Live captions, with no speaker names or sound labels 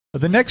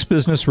The next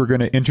business we're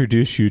going to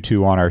introduce you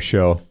to on our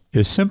show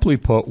is, simply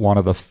put, one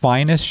of the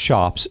finest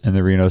shops in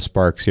the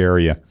Reno-Sparks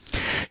area.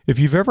 If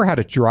you've ever had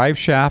a drive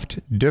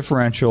shaft,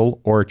 differential,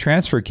 or a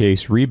transfer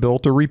case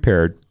rebuilt or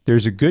repaired,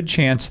 there's a good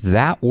chance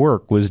that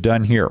work was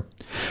done here.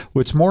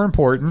 What's more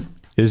important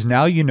is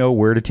now you know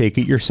where to take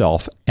it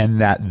yourself,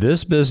 and that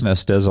this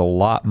business does a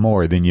lot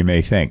more than you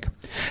may think.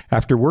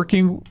 After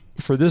working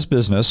for this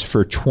business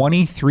for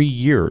 23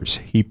 years,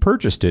 he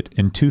purchased it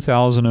in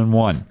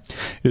 2001.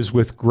 It is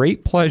with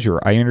great pleasure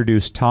I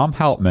introduce Tom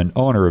Hauptman,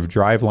 owner of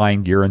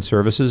Driveline Gear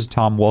Services.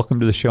 Tom, welcome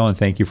to the show, and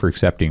thank you for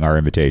accepting our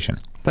invitation.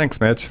 Thanks,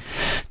 Mitch.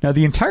 Now,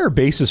 the entire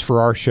basis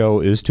for our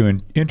show is to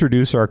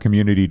introduce our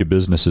community to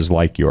businesses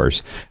like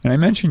yours. And I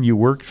mentioned you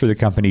worked for the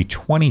company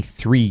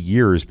 23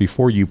 years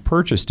before you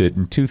purchased it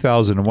in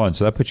 2001,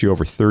 so that puts you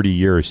over 30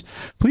 years.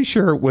 Please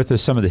share with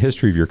us some of the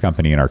history of your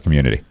company in our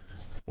community.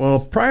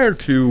 Well, prior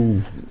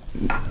to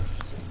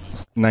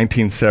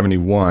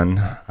 1971,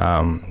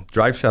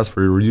 drive shafts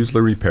were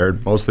usually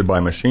repaired mostly by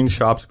machine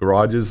shops,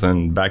 garages,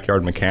 and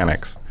backyard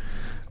mechanics.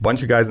 A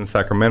bunch of guys in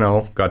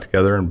Sacramento got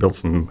together and built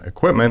some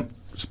equipment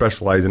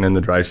specializing in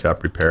the drive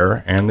shaft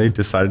repair, and they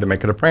decided to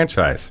make it a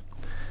franchise.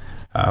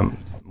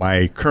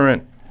 My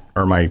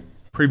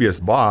previous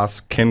boss,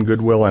 Ken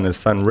Goodwill, and his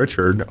son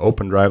Richard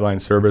opened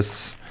Driveline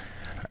Service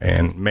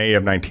in May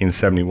of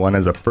 1971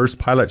 as a first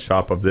pilot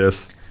shop of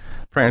this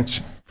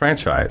franchise.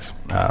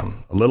 A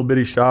little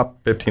bitty shop,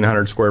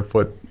 1,500 square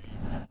foot,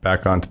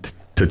 back on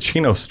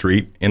Ticino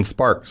Street in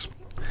Sparks.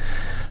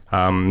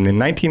 In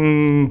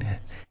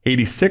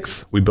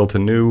 1986, we built a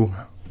new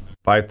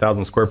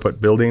 5,000 square foot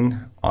building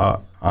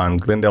on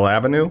Glendale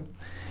Avenue.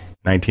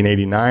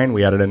 1989,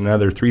 we added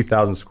another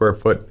 3,000 square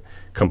foot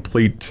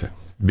complete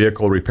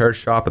vehicle repair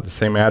shop at the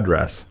same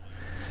address.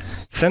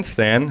 Since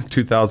then,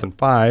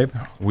 2005,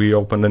 we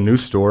opened a new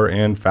store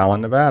in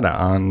Fallon, Nevada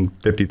on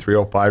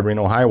 5305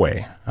 Reno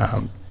Highway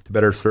to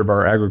better serve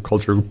our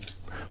agriculture,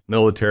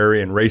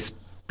 military, and race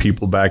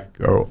people back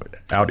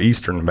out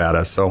eastern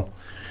Nevada. So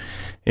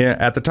yeah,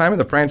 at the time of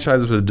the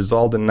franchise was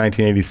dissolved in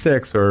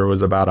 1986, there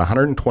was about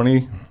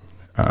 120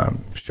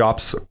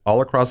 shops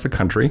all across the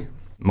country.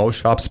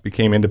 Most shops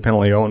became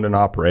independently owned and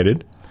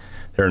operated.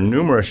 There are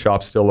numerous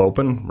shops still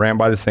open, ran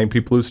by the same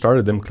people who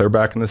started them clear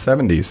back in the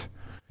 70s.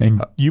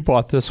 And you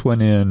bought this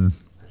one in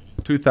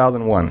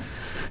 2001.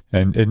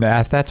 And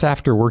that's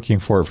after working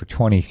for it for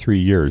 23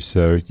 years.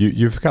 So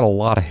you've got a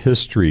lot of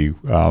history.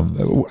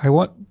 I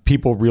want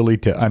people really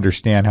to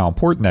understand how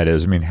important that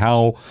is. I mean,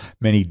 how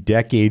many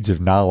decades of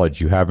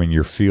knowledge you have in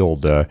your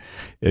field,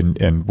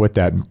 and what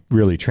that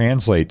really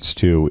translates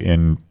to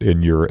in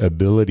your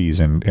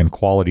abilities and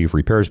quality of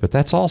repairs. But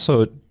that's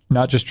also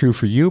not just true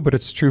for you, but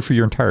it's true for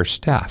your entire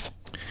staff.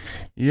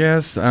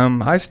 Yes,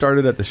 I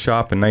started at the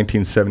shop in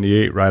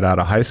 1978 right out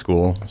of high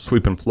school,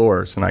 sweeping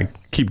floors, and I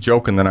keep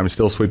joking that I'm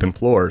still sweeping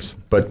floors,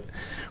 but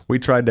we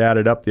tried to add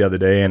it up the other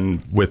day,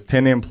 and with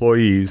 10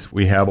 employees,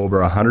 we have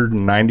over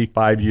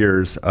 195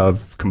 years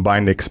of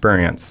combined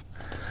experience.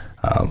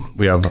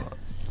 We have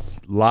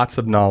lots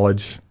of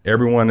knowledge.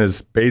 Everyone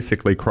is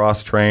basically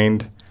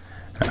cross-trained.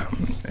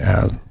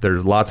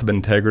 There's lots of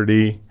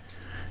integrity.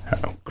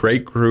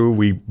 Great crew.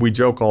 We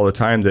joke all the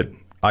time that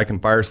I can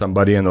fire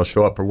somebody and they'll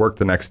show up for work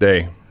the next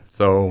day.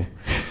 So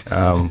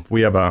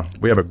we have a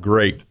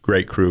great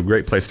crew,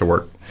 great place to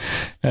work.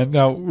 And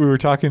now we were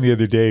talking the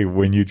other day,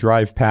 when you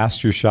drive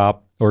past your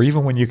shop, or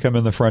even when you come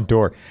in the front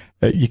door,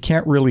 you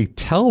can't really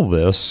tell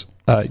this,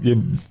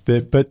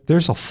 but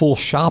there's a full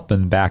shop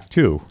in back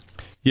too.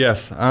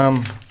 Yes.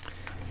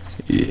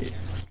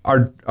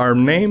 Our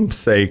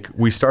namesake,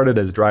 we started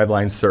as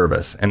Driveline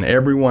Service, and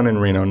everyone in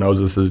Reno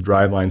knows this is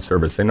Driveline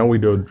Service. They know we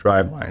do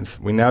drivelines.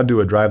 We now do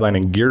a driveline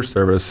and gear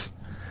service,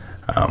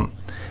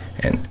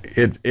 and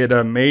it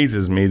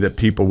amazes me that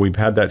we've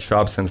had that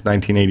shop since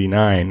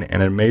 1989,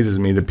 and it amazes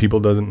me that people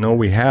doesn't know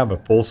we have a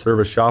full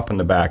service shop in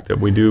the back, that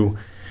we do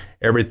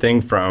everything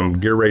from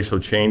gear ratio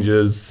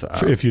changes.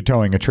 If you're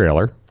towing a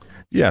trailer.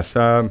 Yes,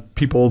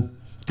 people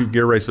do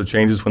gear ratio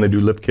changes when they do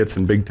lift kits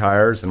and big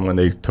tires, and when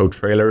they tow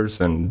trailers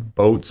and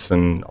boats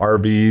and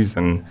RVs,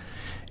 and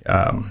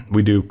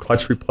we do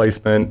clutch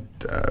replacement,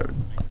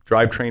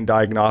 drivetrain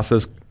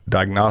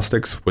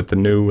diagnostics with the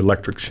new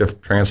electric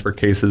shift transfer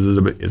cases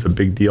is a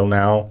big deal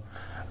now.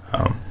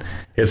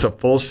 It's a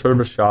full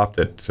service shop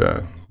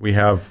that we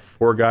have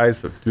 4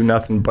 guys that do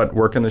nothing but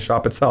work in the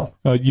shop itself.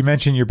 You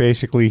mentioned you're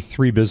basically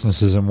 3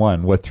 businesses in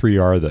one. What 3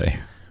 are they?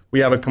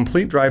 We have a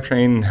complete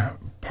drivetrain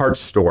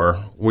parts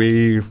store.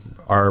 We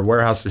are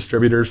warehouse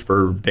distributors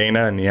for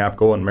Dana and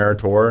Neapco and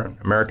Meritor,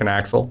 American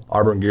Axle,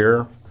 Auburn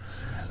Gear,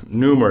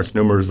 numerous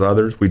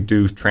others. We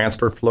do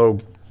transfer flow,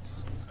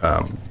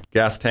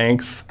 gas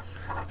tanks,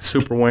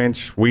 super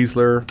winch,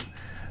 Weasler.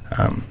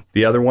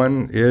 The other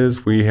one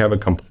is we have a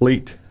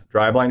complete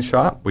driveline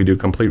shop. We do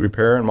complete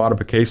repair and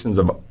modifications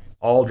of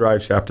all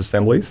drive shaft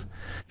assemblies,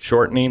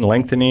 shortening,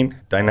 lengthening,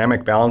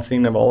 dynamic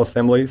balancing of all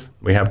assemblies.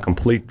 We have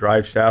complete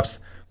drive shafts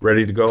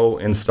ready to go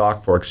in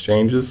stock for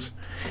exchanges.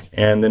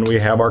 And then we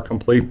have our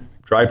complete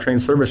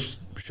drivetrain service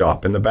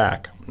shop in the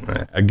back.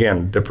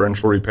 Again,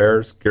 differential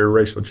repairs, gear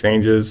ratio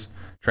changes,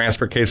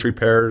 transfer case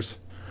repairs,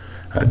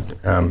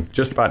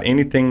 just about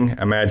anything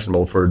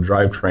imaginable for a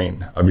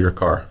drivetrain of your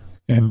car.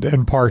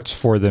 And parts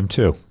for them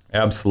too.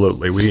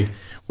 Absolutely. We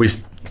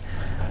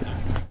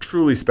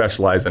truly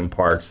specialize in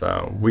parts.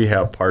 We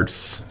have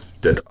parts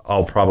that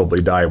I'll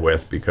probably die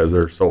with because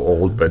they're so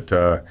old, but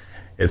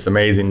it's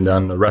amazing.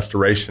 The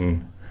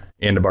restoration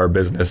end of our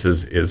business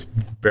is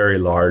very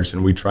large,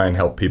 and we try and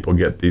help people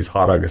get these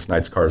hot August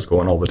nights cars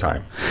going all the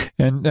time.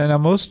 And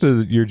most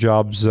of your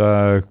jobs,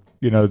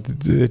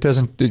 it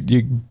doesn't.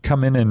 You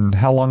come in, and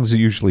how long does it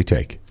usually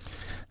take?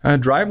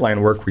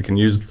 Driveline work we can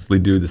usually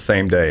do the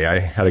same day. I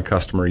had a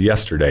customer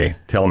yesterday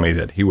tell me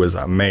that he was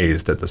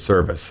amazed at the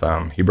service.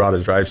 He brought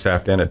his drive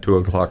shaft in at 2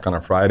 o'clock on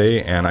a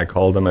Friday, and I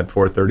called him at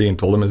 4:30 and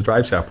told him his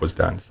drive shaft was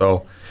done.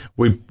 So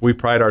we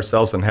pride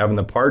ourselves in having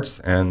the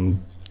parts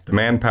and the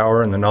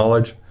manpower and the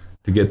knowledge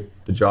to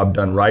get the job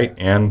done right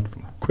and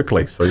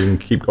quickly so you can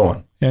keep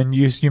going. And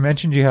you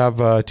mentioned you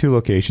have 2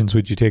 locations.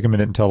 Would you take a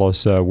minute and tell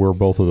us where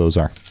both of those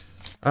are?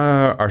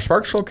 Our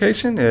Sparks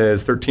location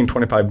is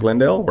 1325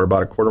 Glendale. We're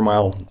about a quarter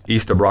mile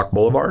east of Rock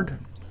Boulevard.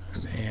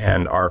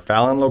 And our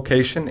Fallon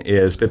location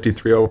is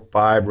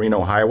 5305 Reno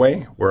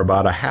Highway. We're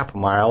about a half a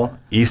mile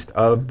east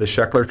of the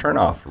Scheckler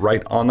turnoff,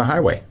 right on the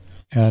highway.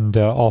 And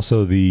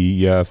also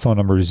the phone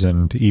numbers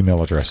and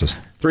email addresses.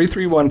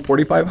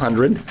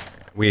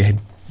 331-4500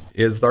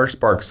 is our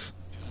Sparks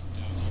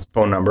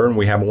phone number, and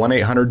we have a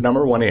 1-800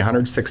 number,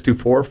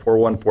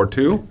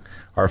 1-800-624-4142.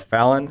 Our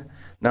Fallon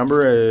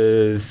number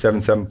is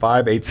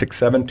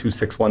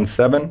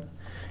 775-867-2617.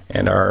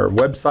 And our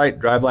website,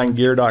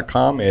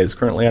 drivelinegear.com, is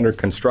currently under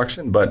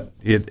construction, but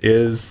it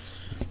is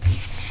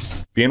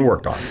being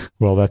worked on.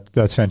 Well,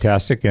 that's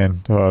fantastic,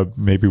 and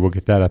maybe we'll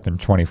get that up in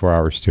 24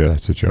 hours too.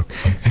 That's a joke.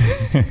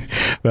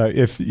 But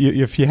if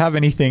you have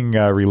anything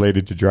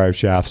related to drive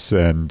shafts,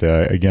 and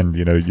again,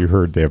 you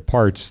heard they have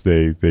parts,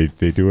 they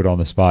do it on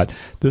the spot.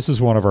 This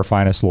is one of our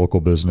finest local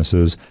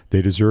businesses.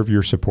 They deserve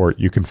your support.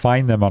 You can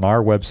find them on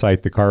our website,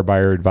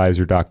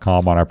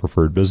 CarBuyerAdvisor.com, on our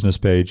preferred business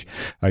page.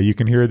 You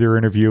can hear their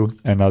interview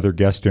and other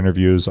guest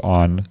interviews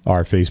on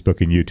our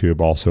Facebook and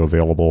YouTube, also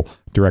available.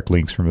 Direct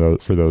links for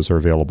those are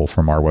available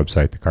from our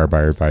website,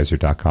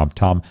 CarBuyerAdvisor.com.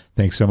 Tom,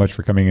 thanks so much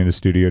for coming in the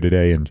studio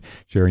today and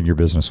sharing your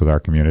business with our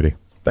community.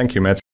 Thank you, Mitch.